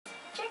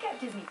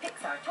Disney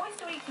Pixar Toy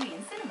Story 3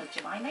 in cinemas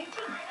July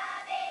 19th.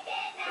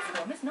 This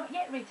film is not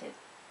yet rated.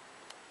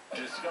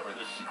 Discover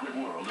the secret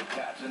world of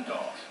cats and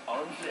dogs,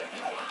 unzipped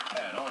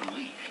and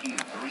unleashed in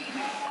 3D.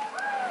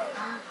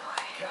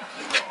 Cats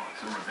and Dogs,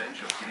 The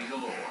Revenge of Kitty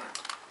Galore.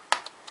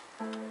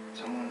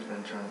 Someone's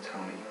been trying to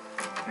tell me,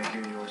 make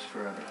you yours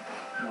forever.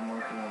 I'm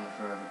working on the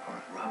forever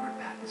part. Robert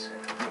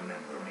Pattinson,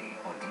 Remember Me,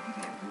 on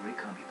DVD and Blu-ray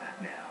Combi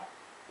Pack now.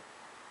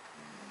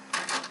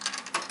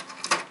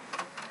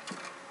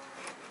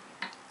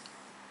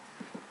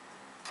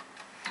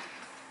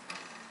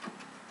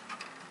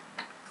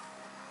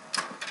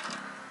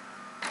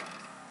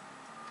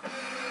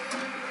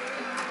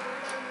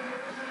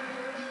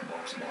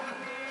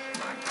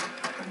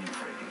 A new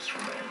fragrance for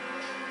men.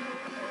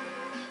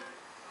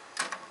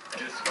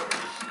 Discover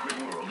the secret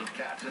world of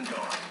cats and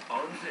dogs,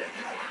 unzipped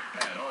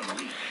and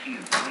unleashed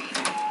in 3D.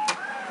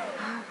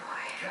 Oh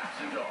boy. Cats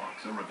and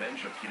Dogs, The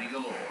Revenge of Kitty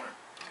Galore.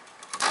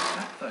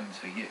 That phone's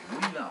for you. We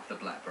love the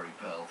BlackBerry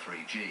Pearl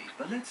 3G,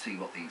 but let's see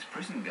what these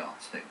prison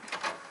guards think.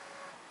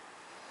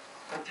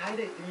 มันใช้ไ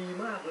ด้ดี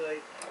มากเลย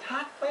ชั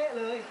ดเป๊ะ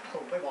เลย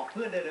ส่งไปบอกเ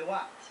พื่อนได้เลยว่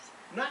า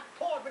นักโ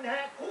ทษมันแห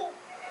กคุก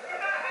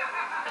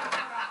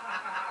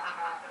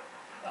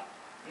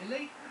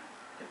Really?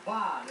 จะบ้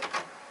าเลย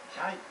ใ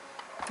ช่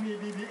มี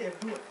BBM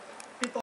ด้วย